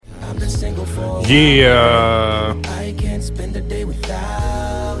Yeah. I can't spend a day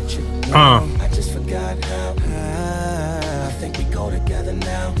without you. I just forgot how. I think we go together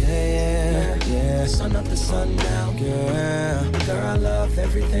now. Yeah. Sun up the sun now. Girl, I love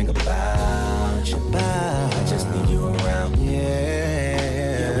everything about you. I just need you around.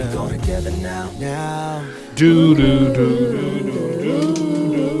 Yeah, we go together now. Do do do do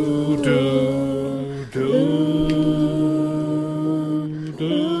do do do do.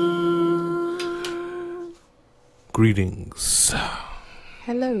 Greetings.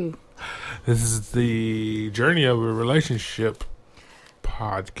 Hello. This is the Journey of a Relationship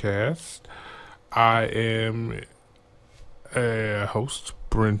podcast. I am a host,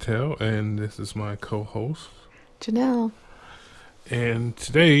 Brentel, and this is my co-host, Janelle. And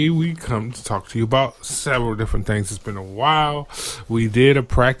today we come to talk to you about several different things. It's been a while. We did a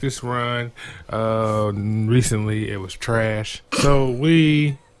practice run. Recently it was trash. So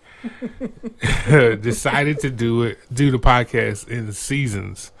we decided to do the podcast in the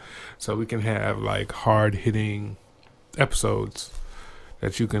seasons. So we can have like hard hitting episodes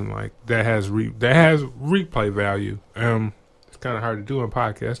that you can like, that has replay value. It's kind of hard to do in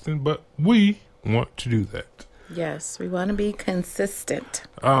podcasting, but we want to do that. Yes, we want to be consistent.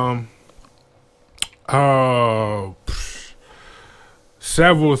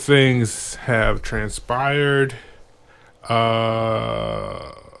 Several things have transpired.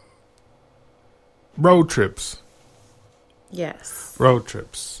 Road trips. Yes. Road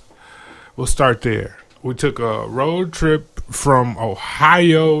trips. We'll start there. We took a road trip from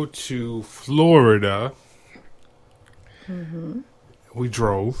Ohio to Florida. Mm-hmm. We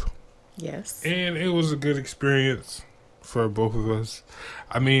drove. Yes. And it was a good experience for both of us.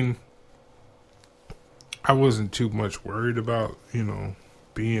 I mean, I wasn't too much worried about,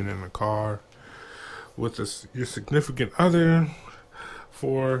 being in a car with your significant other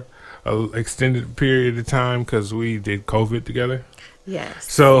for an extended period of time because we did COVID together.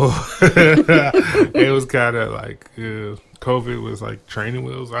 Yes. So it was kind of like COVID was like training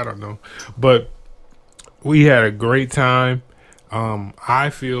wheels. I don't know. But we had a great time. I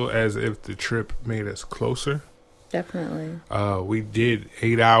feel as if the trip made us closer. Definitely. We did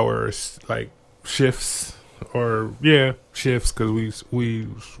 8 hours like shifts because we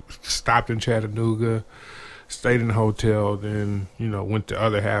stopped in Chattanooga, stayed in the hotel, then went the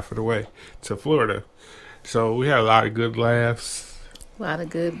other half of the way to Florida. So we had a lot of good laughs. A lot of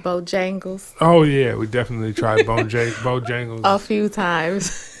good Bojangles. Oh yeah, we definitely tried Bojangles a few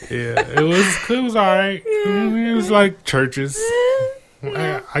times. Yeah, it was all right. It was like churches.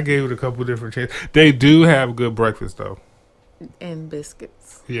 Yeah. I gave it a couple different chances. They do have good breakfast though. And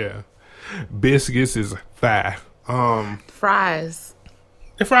biscuits. Yeah, biscuits is fire. Fries.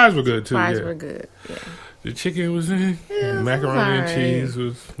 The fries were good too. Fries yeah. were good. Yeah. The chicken was in. Yeah, macaroni and right. cheese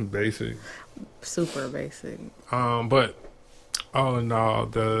was basic. Super basic. But no,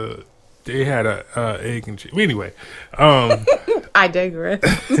 they had a egg and cheese. Anyway, I digress.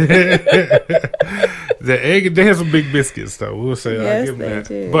 The egg, they had some big biscuits though. We'll say Yes, I'll give them they that.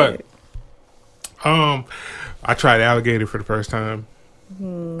 did. But I tried alligator for the first time.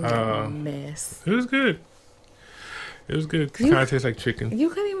 Mess. It was good. It was good. Kind of tastes like chicken. You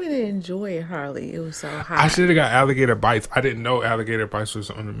couldn't even enjoy it hardly. It was so hot. I should have got alligator bites. I didn't know alligator bites was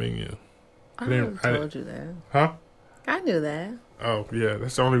on the menu. I told you that. Huh? I knew that. Oh, yeah.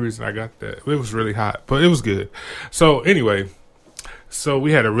 That's the only reason I got that. It was really hot, but it was good. So, anyway. So,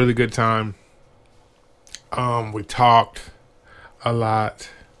 we had a really good time. We talked a lot.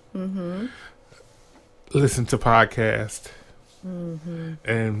 Mm-hmm. Listened to podcasts. Mm-hmm.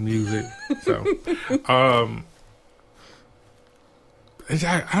 And music. So, I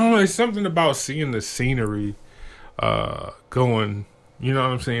don't know. It's something about seeing the scenery going, you know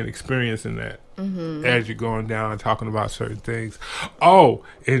what I'm saying? Experiencing that. Mm-hmm. As you're going down and talking about certain things. Oh,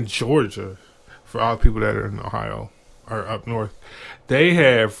 in Georgia, for all the people that are in Ohio or up north, they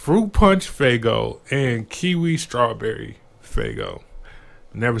have fruit punch Faygo and kiwi strawberry Faygo.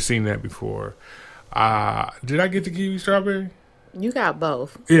 Never seen that before. Did I get the kiwi strawberry? You got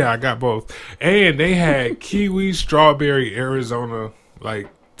both. Yeah, I got both. And they had kiwi strawberry Arizona, like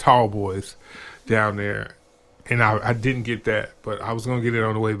tall boys down there. And I didn't get that, but I was going to get it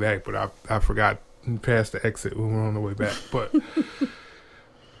on the way back, but I forgot past the exit when we were on the way back. But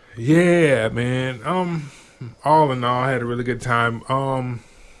yeah, man. All in all, I had a really good time.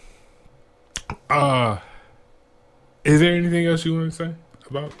 Is there anything else you want to say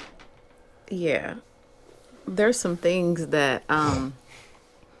about? Yeah. There's some things that I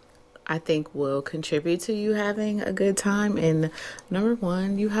think will contribute to you having a good time. And number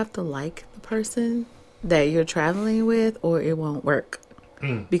one, you have to like the person that you're traveling with or it won't work.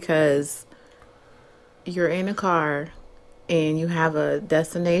 because you're in a car and you have a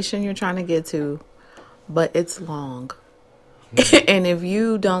destination you're trying to get to, but it's long. And if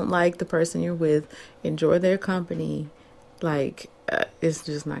you don't like the person you're with, enjoy their company, like, it's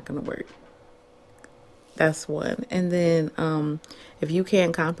just not going to work. That's one. And then if you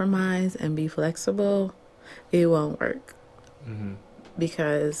can't compromise and be flexible, it won't work.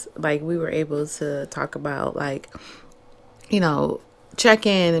 Because, like, we were able to talk about, like, check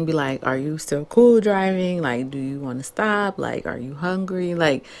in and be like, are you still cool driving? Like, do you want to stop? Like, are you hungry?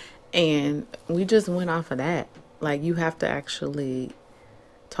 Like, and we just went off of that. Like, you have to actually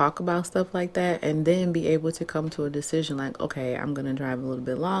talk about stuff like that and then be able to come to a decision like, okay, I'm going to drive a little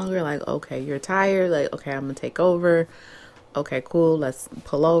bit longer. Like, okay, you're tired. Like, okay, I'm going to take over. Okay, cool. Let's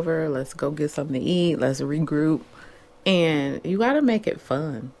pull over. Let's go get something to eat. Let's regroup. And you got to make it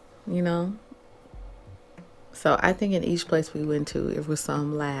fun, So I think in each place we went to, it was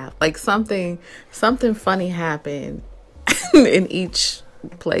some laugh. Like something funny happened in each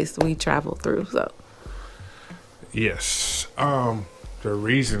place we traveled through. So yes. The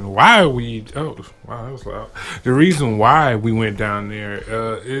reason why that was loud. The reason why we went down there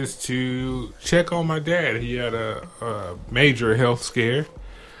is to check on my dad. He had a major health scare,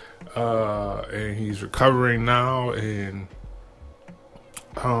 and he's recovering now. And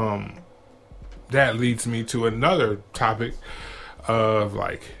that leads me to another topic of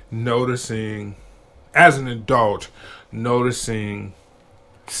like noticing, as an adult, noticing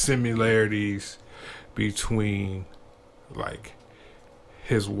similarities between like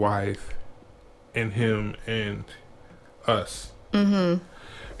his wife and him and us. And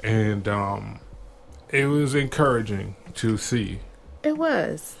it was encouraging to see. it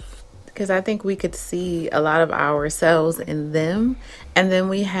was. Because I think we could see a lot of ourselves in them. And then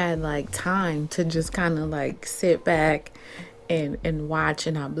we had like time to just kind of like sit back and watch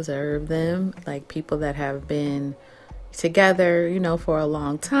and observe them. Like people that have been together, for a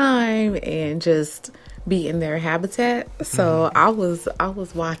long time and just be in their habitat. So I was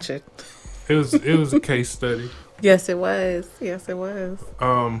watching. It was a case study. Yes, it was. Yes, it was.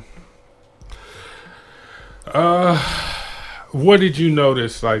 What did you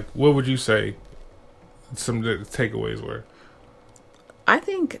notice? Like, what would you say some of the takeaways were? I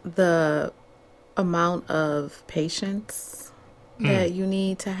think the amount of patience that you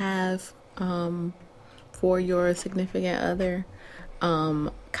need to have for your significant other,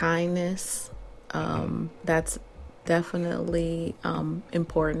 kindness, that's definitely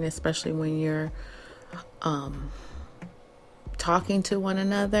important, especially when you're talking to one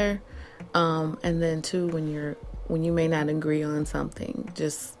another, and then too when you may not agree on something,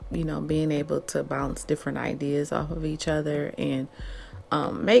 just being able to bounce different ideas off of each other and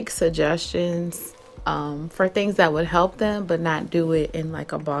make suggestions for things that would help them, but not do it in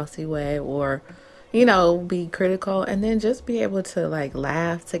like a bossy way or be critical, and then just be able to like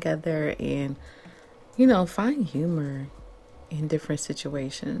laugh together and find humor in different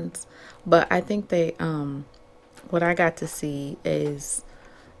situations. But I think they what I got to see is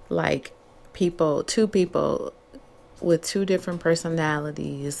like two people with two different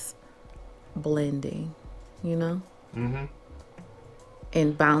personalities blending,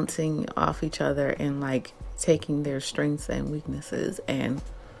 and bouncing off each other and like taking their strengths and weaknesses and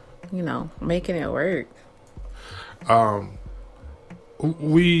making it work.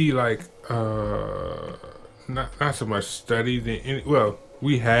 We like not so much study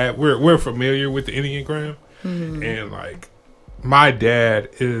we're familiar with the Enneagram, and like my dad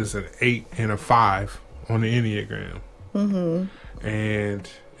is an 8 and a 5 on the Enneagram. And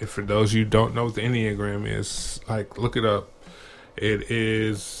if for those of you who don't know what the Enneagram is, like look it up. It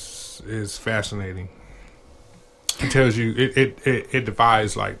is fascinating. It tells you it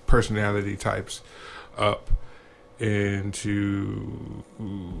divides like personality types up into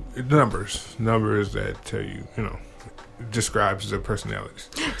numbers that tell you, describes the personalities.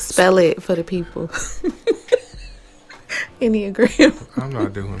 Spell it for the people. Enneagram. I'm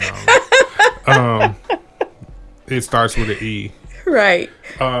not doing that. It starts with an E. Right.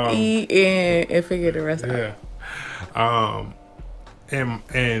 E and figure the rest out. Yeah.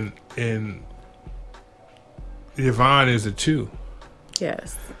 And Yvonne is a 2.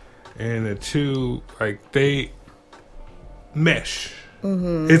 Yes. And the 2, like they mesh.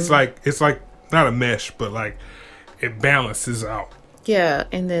 It's like not a mesh, but like it balances out. Yeah,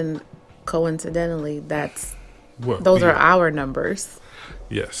 and then coincidentally, those are are our numbers.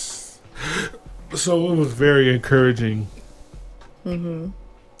 Yes. So it was very encouraging to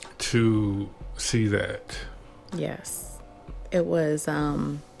see that. Yes. It was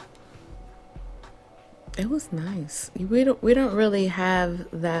It was nice. We don't really have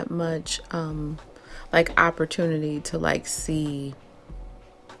that much like opportunity to like see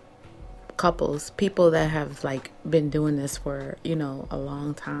people that have like been doing this for, a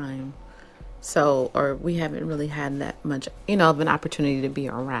long time. So, or we haven't really had that much, of an opportunity to be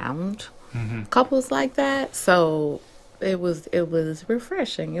around couples like that. So it was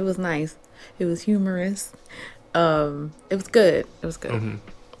refreshing. It was nice. It was humorous. It was good. It was good.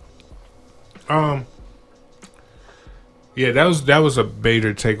 Yeah, that was a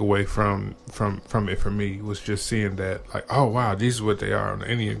major takeaway from it for me, was just seeing that, like, oh wow, these is what they are on the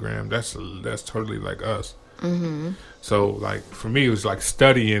Enneagram. That's totally like us. So like for me, it was like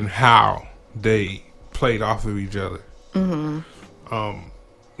studying how they played off of each other. That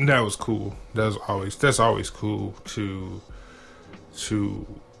was cool. That's always cool to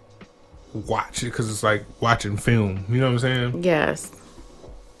watch it, because it's like watching film. You know what I'm saying? Yes.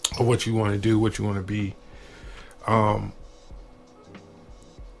 Or what you want to do, what you want to be.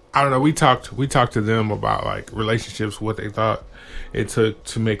 I don't know. We talked to them about like relationships, what they thought it took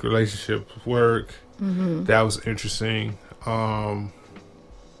to make relationships work. That was interesting. That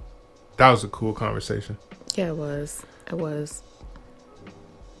was a cool conversation. Yeah, it was. It was.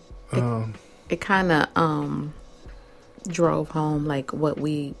 It kind of drove home like what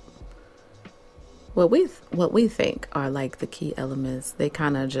we think are like the key elements. They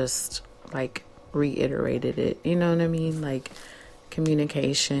kind of just like reiterated it. You know what I mean? Like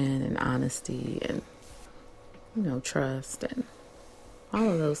communication and honesty and trust and all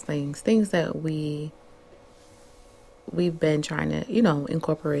of those things that we've been trying to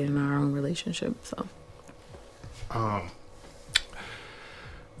incorporate in our own relationship. So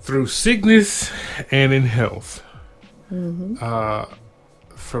through sickness and in health, from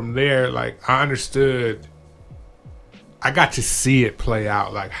there, like I understood, I got to see it play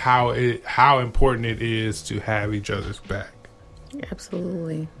out, like how important it is to have each other's back.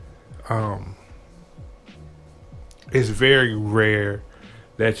 Absolutely. It's very rare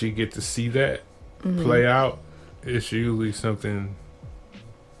that you get to see that play out. It's usually something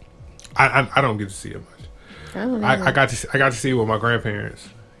I don't get to see it much. I got to see it with my grandparents,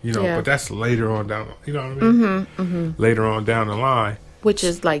 but that's later on down. You know what I mean? Later on down the line, which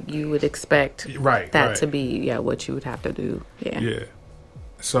is like you would expect, right? To be what you would have to do. Yeah.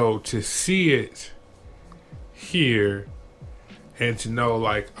 So to see it here. And to know,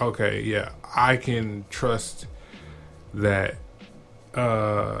 like, okay, yeah, I can trust that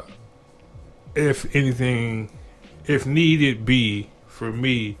if needed be for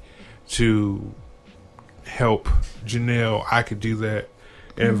me to help Janelle, I could do that,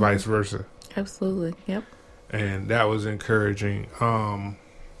 and vice versa. Absolutely, yep. And that was encouraging.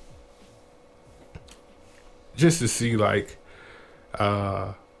 Just to see, like,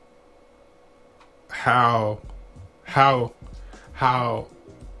 how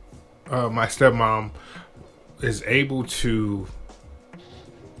my stepmom is able to,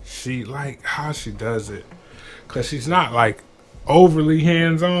 how she does it, because she's not like overly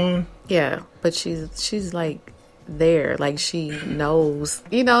hands-on. Yeah, but she's like there, like she knows,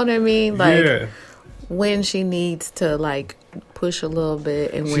 you know what I mean, like when she needs to like push a little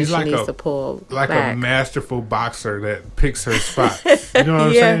bit and when she's she needs to pull like back. A masterful boxer that picks her spots. You know what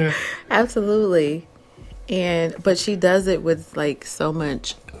I'm saying? Absolutely. But she does it with like so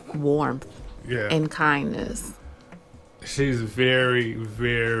much warmth and kindness. She's very,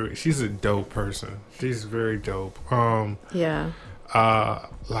 very, she's a dope person. She's very dope.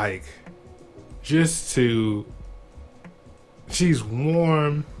 Like she's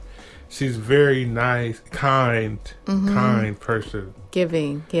warm. She's very nice, kind person.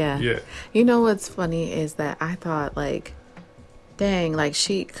 Giving, yeah. You know what's funny is that I thought like, dang, like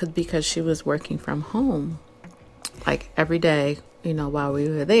because she was working from home like every day, while we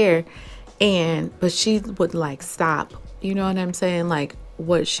were there, but she would like stop, you know what I'm saying, like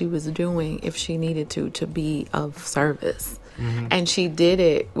what she was doing if she needed to be of service. And she did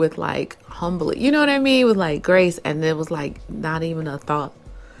it with like humbly, you know what I mean, with like grace, and it was like not even a thought.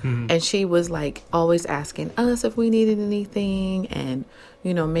 And she was like always asking us if we needed anything, and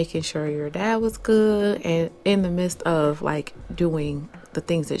making sure your dad was good, and in the midst of like doing the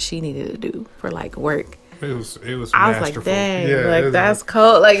things that she needed to do for like work. It was I was like, dang, like that's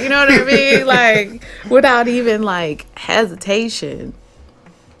cold, like, you know what I mean, like without even like hesitation.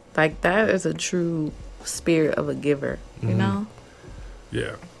 Like that is a true spirit of a giver, you know?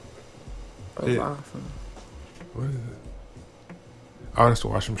 Yeah. It was awesome. What is it? Oh, that's the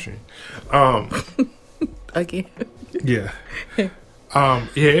washing machine. Again. Yeah.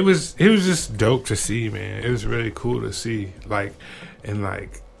 It was just dope to see, man. It was really cool to see, like, and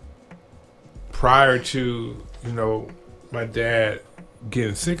like prior to, my dad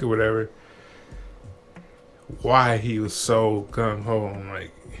getting sick or whatever, why he was so gung-ho on, like,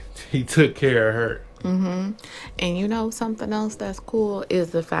 he took care of her. Mm-hmm. And something else that's cool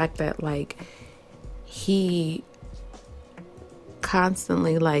is the fact that, like, he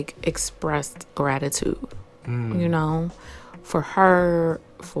constantly, like, expressed gratitude, for her,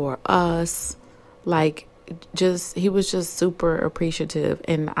 for us, like, he was just super appreciative.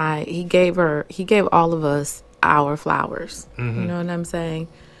 And he gave all of us our flowers. You know what I'm saying?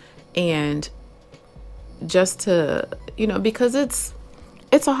 And just to, because it's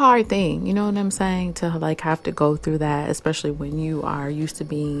a hard thing, you know what I'm saying, to like have to go through that, especially when you are used to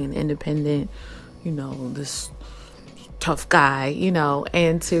being an independent, this tough guy,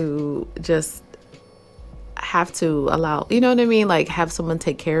 and to just have to allow, you know what I mean, like have someone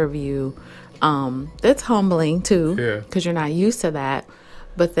take care of you. That's humbling too, because you're not used to that.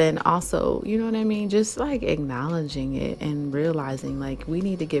 But then also, you know what I mean, just like acknowledging it and realizing like we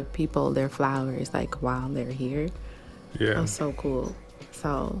need to give people their flowers like while they're here. Yeah, that's so cool.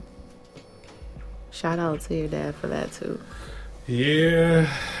 So shout out to your dad for that too. Yeah,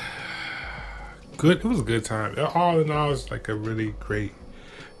 good. It was a good time. All in all, it's like a really great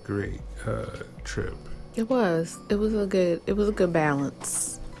trip. It was a good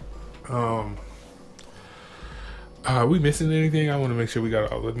balance. Are we missing anything? I want to make sure we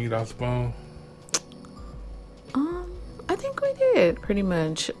got all the meat off the bone. I think we did pretty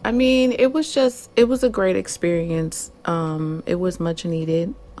much. I mean, it was a great experience. It was much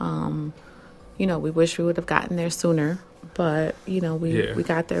needed. We wish we would have gotten there sooner, but we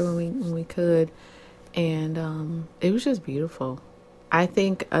got there when we could, and it was just beautiful. I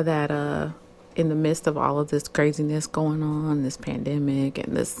think that in the midst of all of this craziness going on, this pandemic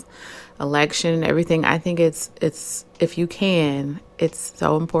and this election and everything, I think it's if you can, it's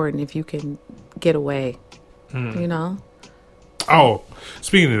so important if you can get away. Oh,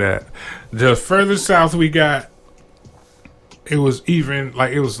 speaking of that, the further south we got, it was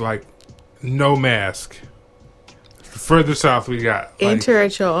like no mask. The further south we got, enter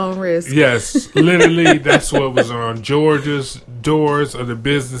at your own risk. Yes, literally, that's what was on Georgia's doors of the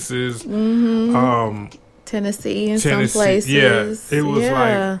businesses. Tennessee in some places. Yeah, it was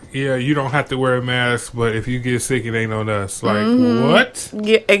like, you don't have to wear a mask, but if you get sick, it ain't on us. Like, what?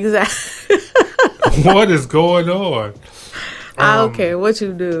 Yeah, exactly. What is going on? I don't care what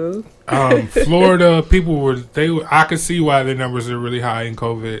you do. Florida, I could see why their numbers are really high in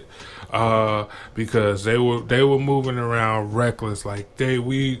COVID, because they were moving around reckless. Like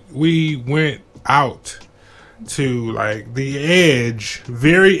we went out to like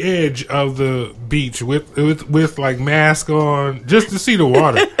very edge of the beach with like mask on just to see the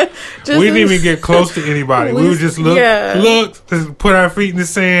water. We didn't even get close to anybody. We would just look, put our feet in the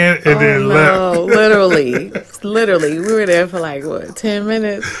sand, and then left. Literally, we were there for like 10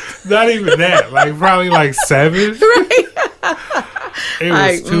 minutes. Not even that. Like probably like 7. Right. It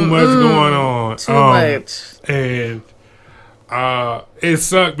was too much going on. Too much. And it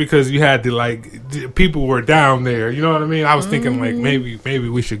sucked because you had to people were down there. You know what I mean? I was thinking like maybe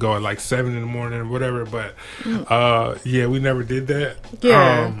we should go at like 7 in the morning or whatever. But we never did that.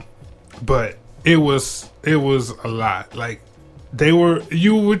 Yeah. But it was a lot. Like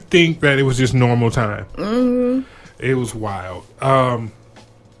you would think that it was just normal time. It was wild.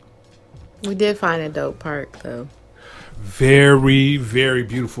 We did find a dope park though. Very, very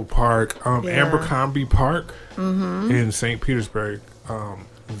beautiful park. Abercrombie Park in St. Petersburg.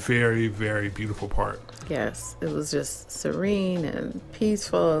 Very, very beautiful park. Yes, it was just serene and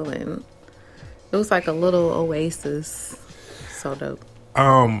peaceful, and it was like a little oasis. So dope.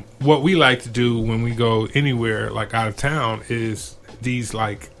 What we like to do when we go anywhere like out of town is these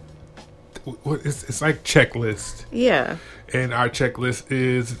like it's like checklist. Yeah. And our checklist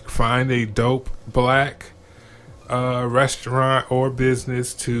is find a dope black restaurant or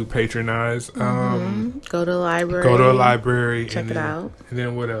business to patronize. Go to the library. Check it out. And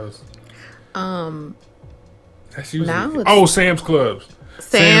then what else? That's usually now Sam's Clubs.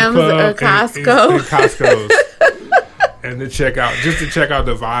 Sam's or Costco. And Costco's. And to check out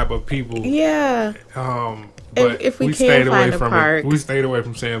the vibe of people. Yeah. But if we stayed away find a from park. We stayed away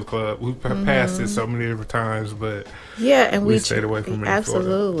from Sam's Club. We passed it so many different times, but and we stayed away from it.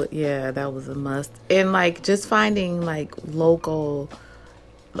 Absolutely, yeah, that was a must. And like just finding like local,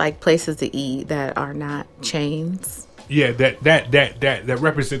 like places to eat that are not chains. Yeah, that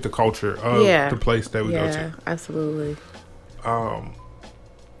represent the culture of the place that we go to. Yeah, absolutely.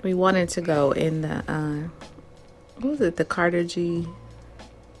 We wanted to go in the what was it? The Carter G.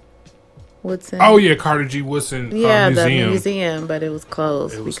 Woodson. Oh yeah, Carter G. Woodson Yeah, the museum. museum, but it was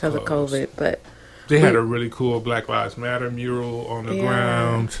closed because of COVID. But They had a really cool Black Lives Matter mural on the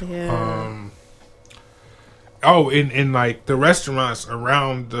ground. Yeah. And like the restaurants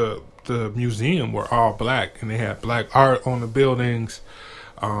around the museum were all black, and they had black art on the buildings,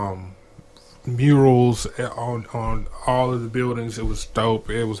 murals on all of the buildings. It was dope.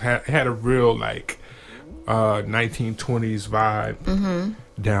 It had a real like 1920s vibe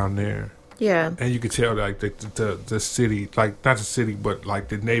down there. Yeah. And you could tell like the city, like not the city, but like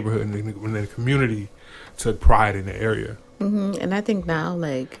the neighborhood and the community took pride in the area. And I think now,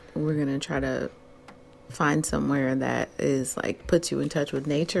 like, we're gonna try to find somewhere that is like puts you in touch with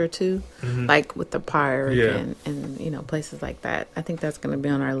nature too, like with the park and you know, places like that. I think that's gonna be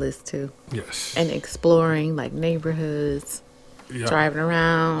on our list too. Yes. And exploring like neighborhoods, driving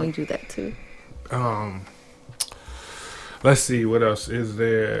around, we do that too. Let's see, what else is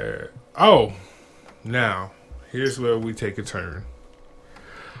there? Oh, now here's where we take a turn.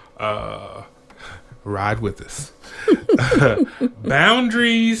 Ride with us.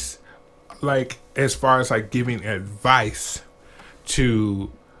 Boundaries, like as far as like giving advice to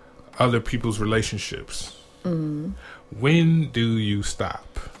other people's relationships. When do you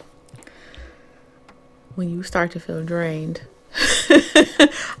stop? When you start to feel drained.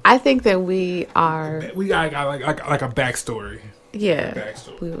 I think that we got like a backstory. Yeah.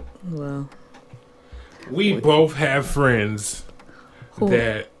 Backstory. We both have friends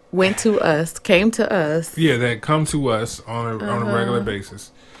that came to us. Yeah, that come to us on a regular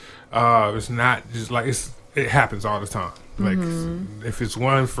basis. It's not just like it happens all the time. Like if it's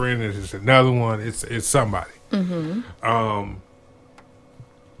one friend, it's another one. It's somebody.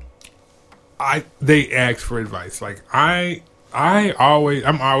 They ask for advice. Like I'm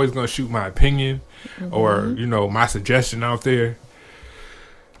always gonna shoot my opinion or my suggestion out there.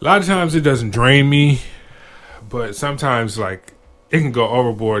 A lot of times it doesn't drain me, but sometimes like it can go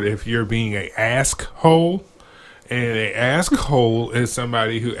overboard if you're being a ask hole. And an ask hole is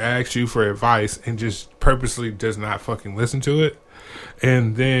somebody who asks you for advice and just purposely does not fucking listen to it,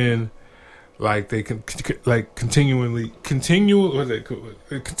 and then like they can like continuously do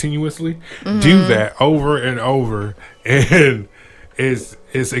that over and over, and it's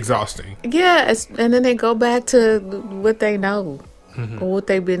exhausting. Yeah, and then they go back to what they know or what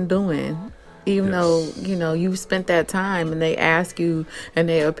they've been doing. Even though, you've spent that time and they ask you and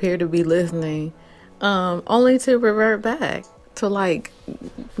they appear to be listening, only to revert back to like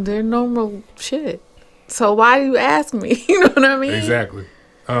their normal shit. So why do you ask me? You know what I mean? Exactly.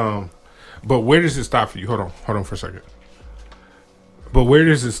 But where does it stop for you? Hold on for a second. But where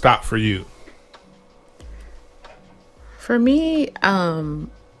does it stop for you? For me, I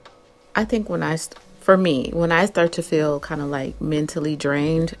think when I start to feel kind of like mentally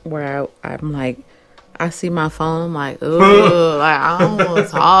drained, where I'm like, I see my phone, I'm like, ugh, like I don't want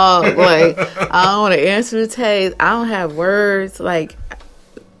to talk, like I don't want to answer the text, I don't have words. Like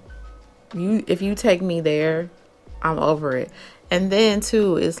if you take me there, I'm over it. And then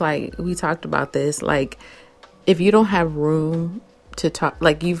too, it's like we talked about this, like if you don't have room to talk,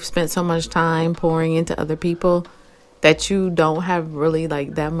 like you've spent so much time pouring into other people that you don't have really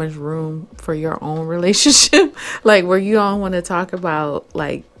like that much room for your own relationship, like where you don't want to talk about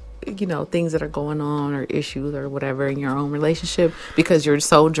like, things that are going on or issues or whatever in your own relationship because you're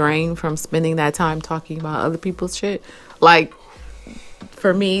so drained from spending that time talking about other people's shit. Like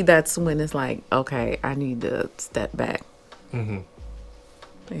for me, that's when it's like, okay, I need to step back.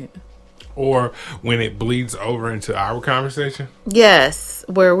 Yeah. Or when it bleeds over into our conversation. Yes,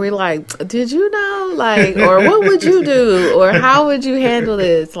 where we're like, did you know, like, or what would you do, or how would you handle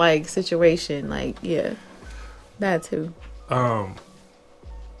this like situation, like, yeah, that too.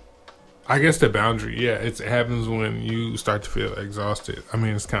 I guess the boundary, it happens when you start to feel exhausted. I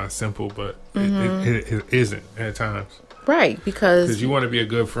mean, it's kind of simple, but it isn't at times. Right, because you want to be a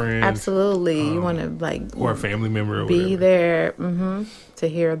good friend. Absolutely, you want to like or a family member, or be whatever. there to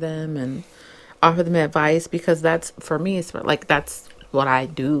hear them and offer them advice, because that's for me. It's like that's what I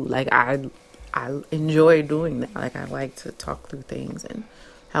do. Like I enjoy doing that. Like I like to talk through things and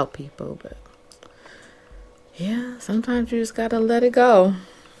help people, but yeah, sometimes you just gotta let it go.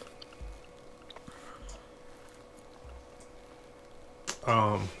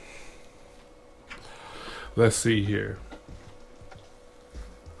 Let's see here.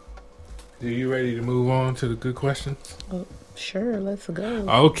 Are you ready to move on to the good questions? Oh, sure, let's go.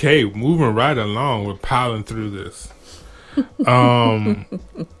 Okay, moving right along. We're piling through this.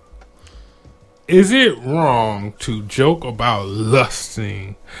 Is it wrong to joke about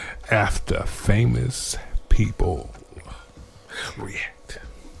lusting after famous people? React.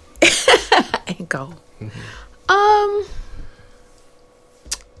 and go.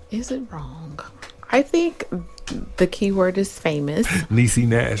 Is it wrong? I think the key word is famous. Niecy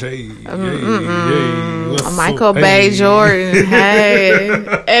Nash, hey, what's Michael up? Bay Hey. Jordan,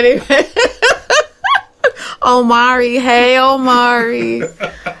 hey. Anyway. Omari, hey Omari.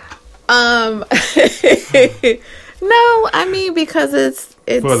 No, I mean because it's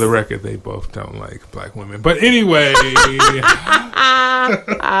For the record, they both don't like black women. But anyway,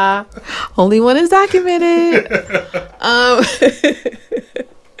 only one is documented.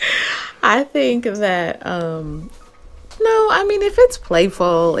 I think that no, I mean if it's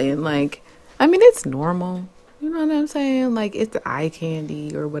playful and like I mean it's normal. You know what I'm saying? Like it's eye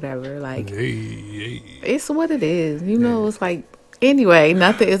candy or whatever. Like it's what it is. You know, it's like anyway,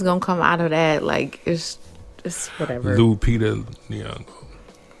 nothing is gonna come out of that. Like it's whatever. Lou Peter Nyong'o.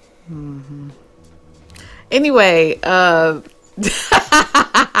 Anyway, is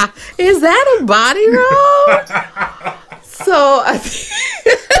that a body roll? So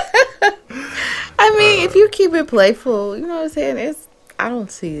I mean, if you keep it playful, you know what I'm saying? I don't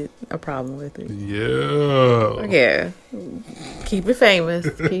see a problem with it. Yeah. Yeah. Keep it famous.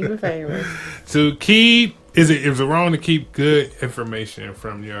 Keep it famous. To keep, is it wrong to keep good information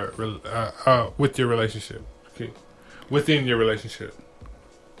from your with your relationship? Okay. Within your relationship.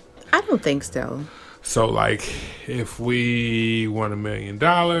 I don't think so. So like if we won $1 million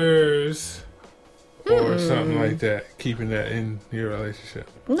or something like that, keeping that in your relationship.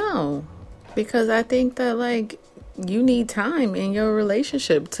 No. Because I think that like you need time in your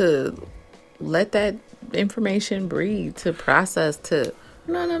relationship to let that information breathe, to process, to,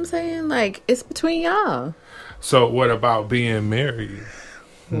 you know what I'm saying? Like, it's between y'all. So what about being married?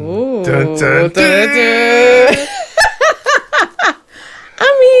 Ooh. Dun, dun, dun. I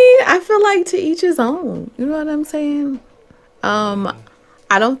mean, I feel like to each his own. You know what I'm saying? I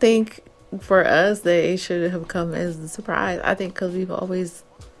don't think for us that it should have come as a surprise. I think because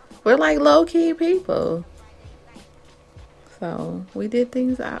we're like low-key people. So we did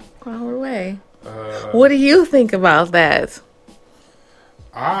things our way. What do you think about that?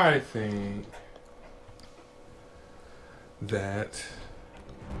 I think that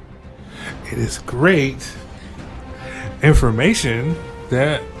it is great information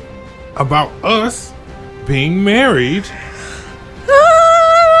that about us being married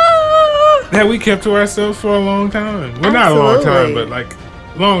that we kept to ourselves for a long time. Well, not a long time, but like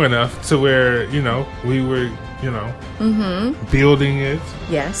long enough to where, you know, we were, you know, building it.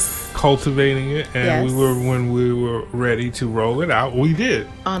 Yes. Cultivating it. And Yes. when we were ready to roll it out, we did.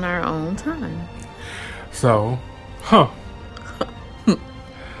 On our own time. So,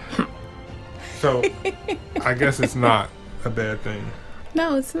 So, I guess it's not a bad thing.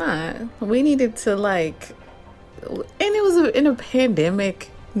 No, it's not. We needed to like, and it was in a pandemic,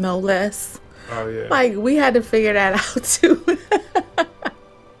 no less. Oh, yeah. Like we had to figure that out too.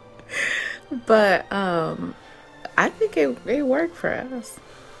 But I think it worked for us.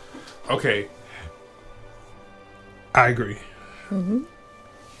 Okay. I agree.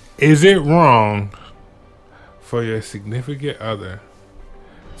 Is it wrong for your significant other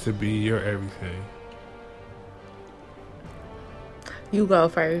to be your everything? You go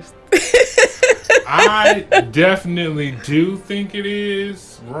first. I definitely do think it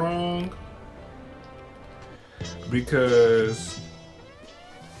is wrong because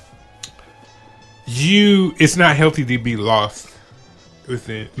it's not healthy to be lost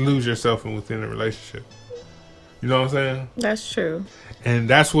lose yourself within a relationship. You know what I'm saying? That's true. And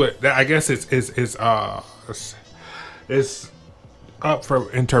that's what I guess it's up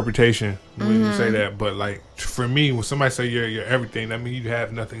for interpretation when you say that. But like for me, when somebody say you're everything, that means you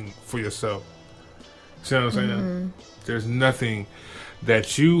have nothing for yourself. See what I'm saying? There's nothing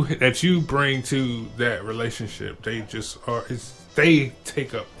that you bring to that relationship. They just they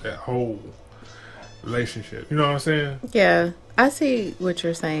take up that whole relationship. You know what I'm saying? Yeah, I see what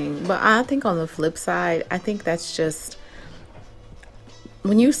you're saying. But I think on the flip side, I think that's just,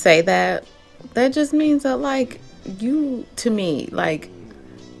 when you say that just means that like you, to me, like,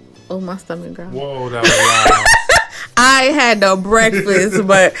 oh, my stomach growled. Whoa, that was loud. I had no breakfast,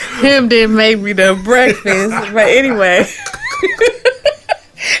 but him didn't make me the breakfast. But anyway,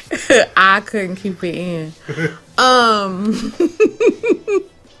 I couldn't keep it in.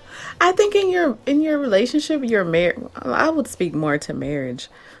 I think in your relationship, your marriage, I would speak more to marriage.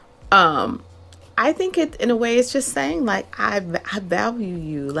 I think it, in a way, it's just saying like I value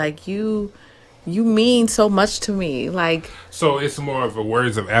you, like you mean so much to me, like. So it's more of a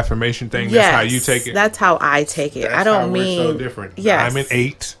words of affirmation thing. Yes, that's how you take it. That's how I take it. That's I don't how mean we're so different. Yes. I'm an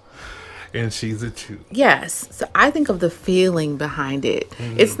 8. and she's a 2. Yes. So I think of the feeling behind it.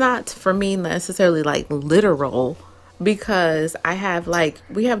 It's not for me necessarily like literal, because I have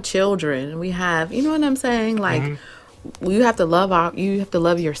we have children. We have, you know what I'm saying? Like you have to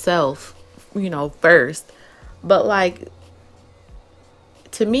love yourself, first. But like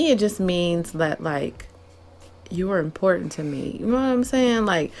to me it just means that like you are important to me. You know what I'm saying?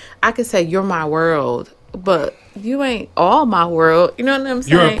 Like I could say you're my world, but you ain't all my world. You know what I'm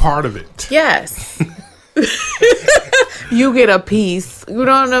saying? You're a part of it. Yes. You get a piece. You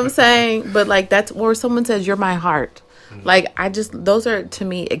know what I'm saying? But like that's where someone says you're my heart. Like those are to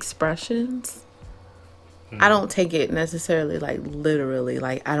me expressions. I don't take it necessarily like literally,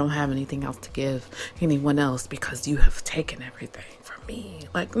 like I don't have anything else to give anyone else because you have taken everything from me.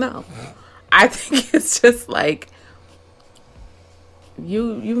 Like no. I think it's just like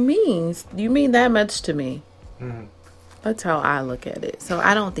you mean that much to me. That's how I look at it. So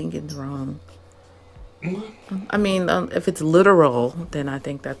I don't think it's wrong. I mean, if it's literal, then I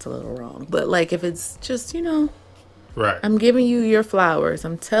think that's a little wrong. But like if it's just, right. I'm giving you your flowers,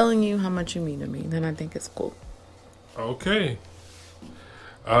 I'm telling you how much you mean to me, then I think it's cool. Okay.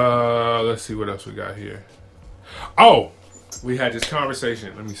 Let's see what else we got here. Oh, we had this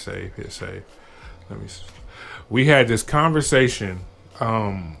conversation. Let me save. We had this conversation.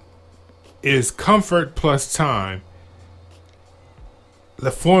 Is comfort plus time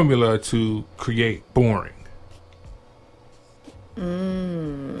the formula to create boring?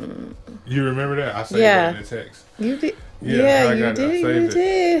 You remember that? I saved that in the text. You did. Yeah, you did. You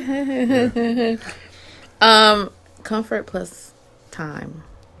did. Comfort plus time.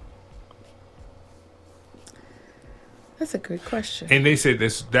 That's a good question. And they said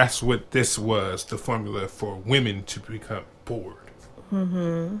that's what this was, the formula for women to become bored.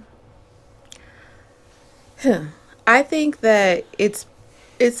 I think that it's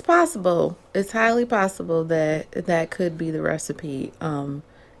possible. It's highly possible that could be the recipe.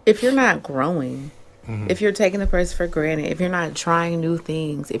 If you're not growing, if you're taking the person for granted, if you're not trying new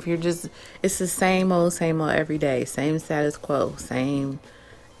things, if you're just, it's the same old every day, same status quo, same,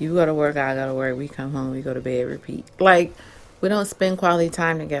 you go to work, I go to work, we come home, we go to bed, repeat. Like, we don't spend quality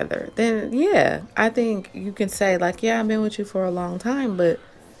time together. Then, yeah, I think you can say, like, yeah, I've been with you for a long time, but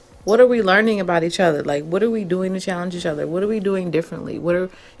what are we learning about each other? Like, what are we doing to challenge each other? What are we doing differently? You know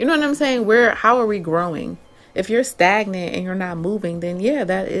what I'm saying? How are we growing? If you're stagnant and you're not moving, then yeah,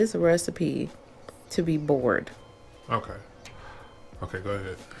 that is a recipe to be bored. Okay, go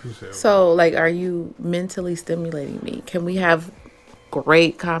ahead. So, like, are you mentally stimulating me? Can we have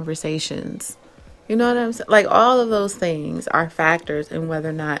great conversations? You know what I'm saying? Like, all of those things are factors in whether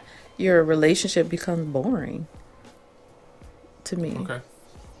or not your relationship becomes boring to me. Okay.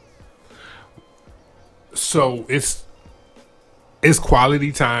 So is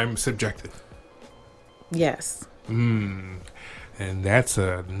quality time subjective? Yes. And that's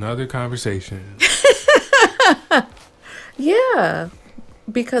another conversation. Yeah.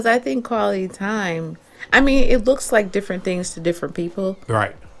 Because I think quality time, I mean, it looks like different things to different people.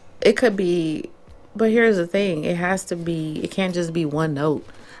 Right. It could be, but here's the thing. It can't just be one note.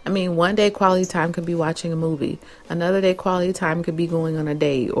 I mean, one day quality time could be watching a movie. Another day quality time could be going on a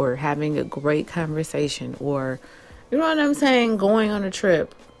date or having a great conversation, or, you know what I'm saying, going on a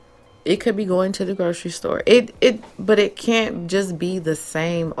trip. It could be going to the grocery store. But it can't just be the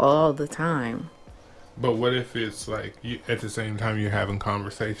same all the time. But what if it's like at the same time you're having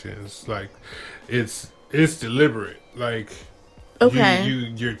conversations, like it's deliberate, like okay,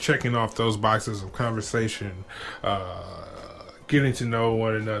 you're checking off those boxes of conversation, getting to know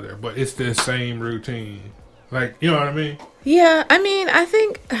one another, but it's the same routine, like, you know what I mean? Yeah, I mean, I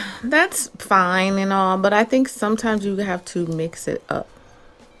think that's fine and all, but I think sometimes you have to mix it up.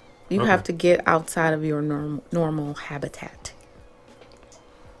 You have to get outside of your normal habitat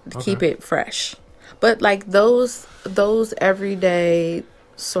to keep it fresh. But like those everyday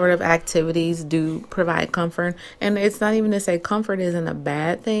sort of activities do provide comfort, and it's not even to say comfort isn't a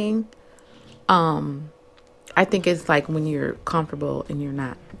bad thing. I think it's like when you're comfortable and you're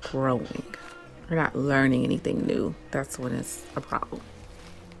not growing, you're not learning anything new. That's when it's a problem.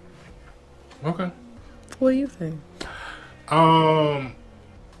 Okay. What do you think?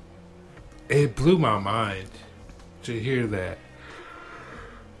 It blew my mind to hear that.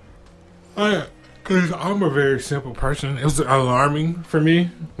 Because I'm a very simple person. It was alarming for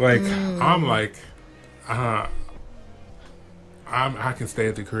me. Like, I'm like, I can stay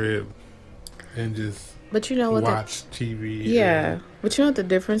at the crib and just watch TV. Yeah. But you know what the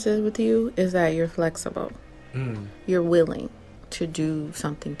difference is with you? Is that you're flexible. You're willing to do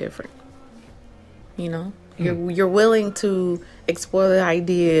something different. You know? You're willing to explore the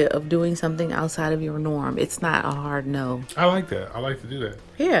idea of doing something outside of your norm. It's not a hard no. I like that. I like to do that.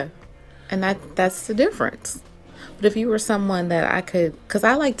 Yeah. And that's the difference. But if you were someone that I could, because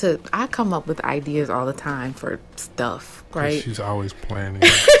I come up with ideas all the time for stuff, right? She's always planning.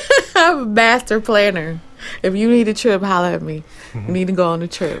 I'm a master planner. If you need a trip, holler at me. You need to go on a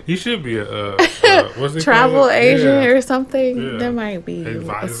trip. You should be a what's it travel called? agent or something. Yeah. That might be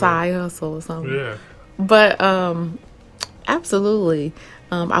Advisor. a side hustle or something. Yeah. But absolutely,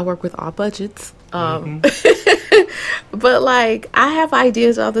 I work with all budgets. But like I have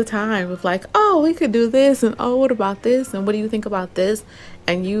ideas all the time of like, oh, we could do this, and oh, what about this, and what do you think about this?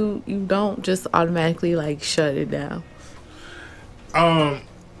 And you don't just automatically like shut it down.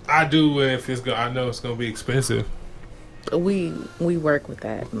 I do if I know it's gonna be expensive. We work with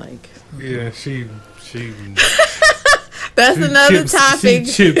that. Like, Yeah, she that's another topic.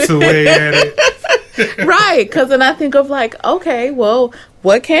 She chips away at it. Right, because then I think of like, okay, well,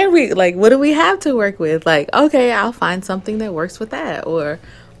 what do we have to work with? Like, okay, I'll find something that works with that, or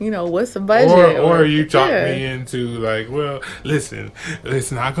what's the budget? Or you talk me into like, well, listen,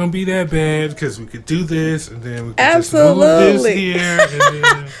 it's not gonna be that bad because we could do this, and then we could just move this here, and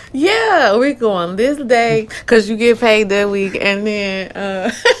then yeah, we go on this day because you get paid that week, and then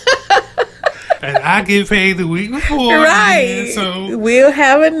and I get paid the week before, right? So we'll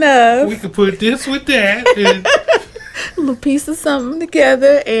have enough. We could put this with that, and a little piece of something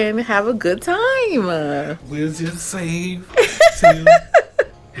together and have a good time. We'll just save till.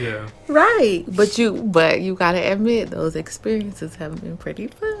 Yeah. Right. But you gotta admit those experiences have been pretty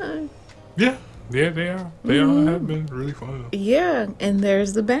fun. Yeah. Yeah, they are. They all have been really fun. Yeah, and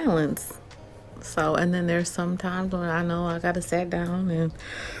there's the balance. So, and then there's some times when I know I gotta sit down and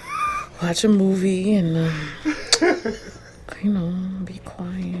watch a movie and be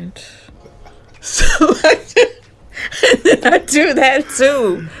quiet. So and then I do that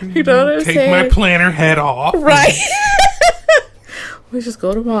too. You know what I'm saying? Take my planner hat off. Right. We just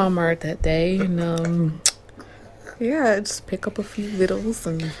go to Walmart that day and just pick up a few littles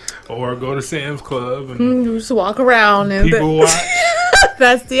and or go to Sam's Club and just walk around and people watch.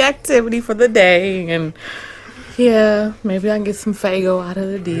 That's the activity for the day. And yeah, maybe I can get some Faygo out of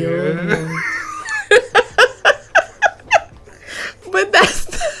the deal. Yeah. But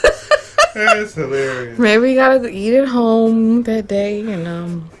That's hilarious. maybe you gotta eat at home that day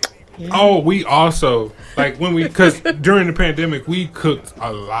and yeah. Oh, we also because during the pandemic we cooked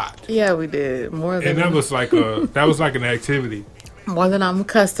a lot. Yeah, we did more than And that was like an activity. more than I'm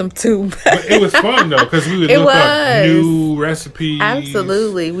accustomed to. But it was fun though because we would look up new recipes.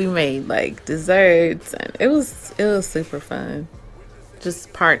 Absolutely, we made like desserts, and it was super fun.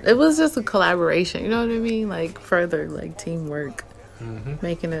 It was just a collaboration. You know what I mean? Like further like teamwork,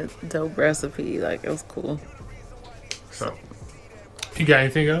 making a dope recipe. Like it was cool. So, you got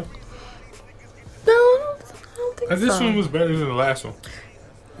anything else? No, I don't think so. This one was better than the last one.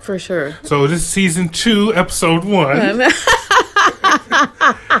 For sure. So this is season 2, episode 1.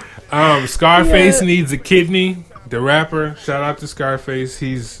 Scarface needs a kidney. The rapper, shout out to Scarface.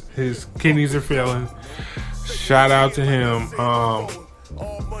 His kidneys are failing. Shout out to him.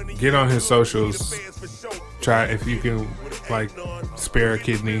 Get on his socials. Try if you can spare a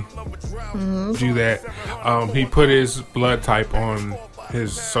kidney. Do that. He put his blood type on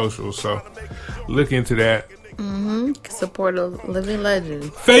his socials, so look into that. Support a living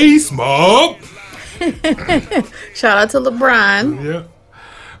legend. Face mob. Shout out to LeBron. Yeah.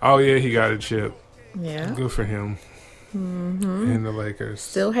 Oh yeah, he got a chip. Yeah. Good for him. And the Lakers.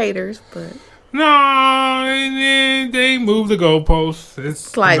 Still haters, but No, they moved the goalposts. It's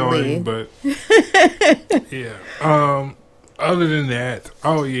slightly, annoying, but yeah. Other than that,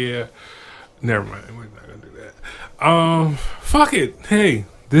 oh yeah. Never mind. We're not gonna do that. Fuck it. Hey,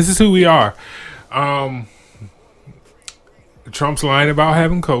 this is who we are. Trump's lying about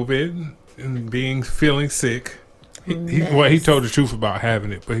having COVID and feeling sick. He told the truth about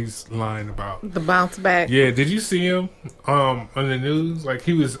having it, but he's lying about the bounce back. Yeah, did you see him on the news? Like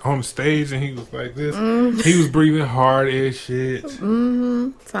he was on stage and he was like this. He was breathing hard as shit.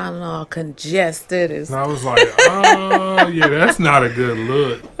 Sounding all congested. And I was like, oh yeah, that's not a good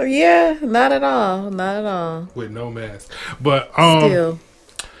look. Yeah, not at all. Not at all. With no mask. But Still.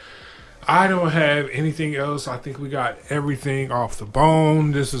 I don't have anything else. I think we got everything off the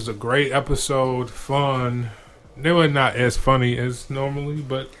bone. This is a great episode. Fun. They were not as funny as normally,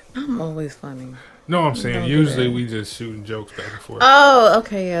 but I'm always funny. No, I'm saying usually we just shooting jokes back and forth. Oh,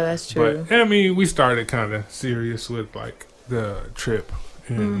 okay, yeah, that's true. But I mean, we started kind of serious with like the trip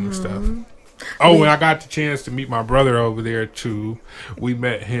and stuff. Oh, and I got the chance to meet my brother over there too. We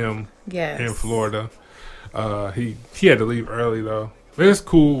met him in Florida. He had to leave early though. But it's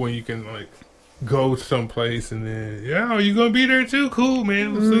cool when you can like go someplace and then you gonna be there too. Cool,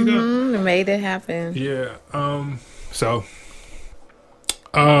 man. Let's link up. Made it happen. Yeah. So.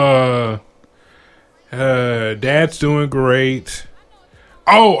 Dad's doing great.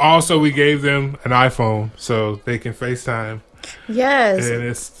 Oh, also we gave them an iPhone so they can FaceTime. Yes. And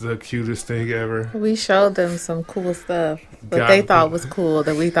it's the cutest thing ever. We showed them some cool stuff that they thought was cool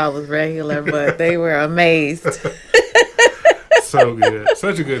that we thought was regular, but they were amazed. So good.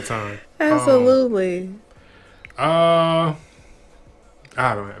 Such a good time. Absolutely. I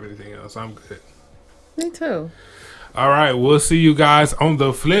don't have anything else. I'm good. Me too. All right, we'll see you guys on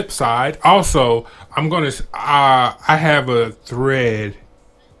the flip side. Also, I'm gonna. I have a thread,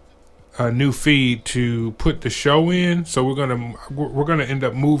 a new feed to put the show in. So we're gonna end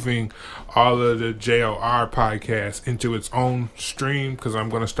up moving all of the JLR podcasts into its own stream because I'm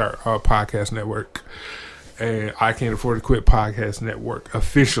gonna start a podcast network, and I can't afford to quit podcast network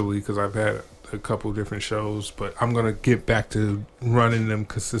officially because I've had a couple different shows, but I'm gonna get back to running them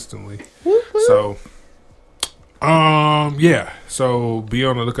consistently. So. So be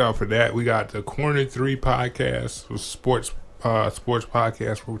on the lookout for that. We got the Corner 3 podcast, sports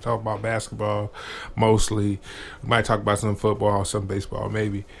podcast where we talk about basketball mostly. We might talk about some football, some baseball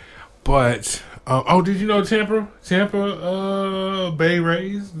maybe. But did you know Tampa Bay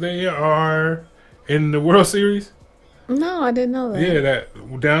Rays, they are in the World Series? No, I didn't know that. Yeah,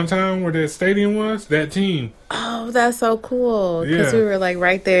 that downtown where that stadium was, that team. Oh, that's so cool. Because we were like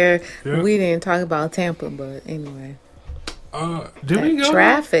right there. Yeah. We didn't talk about Tampa, but anyway. Did we go?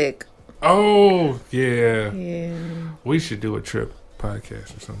 Traffic. Oh, yeah. Yeah. We should do a trip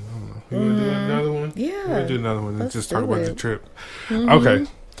podcast or something. I don't know. You want to do another one? Yeah. We'll do another one and just talk about the trip. Mm-hmm. Okay.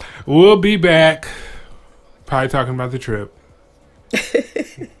 We'll be back. Probably talking about the trip.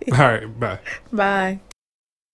 All right. Bye. Bye.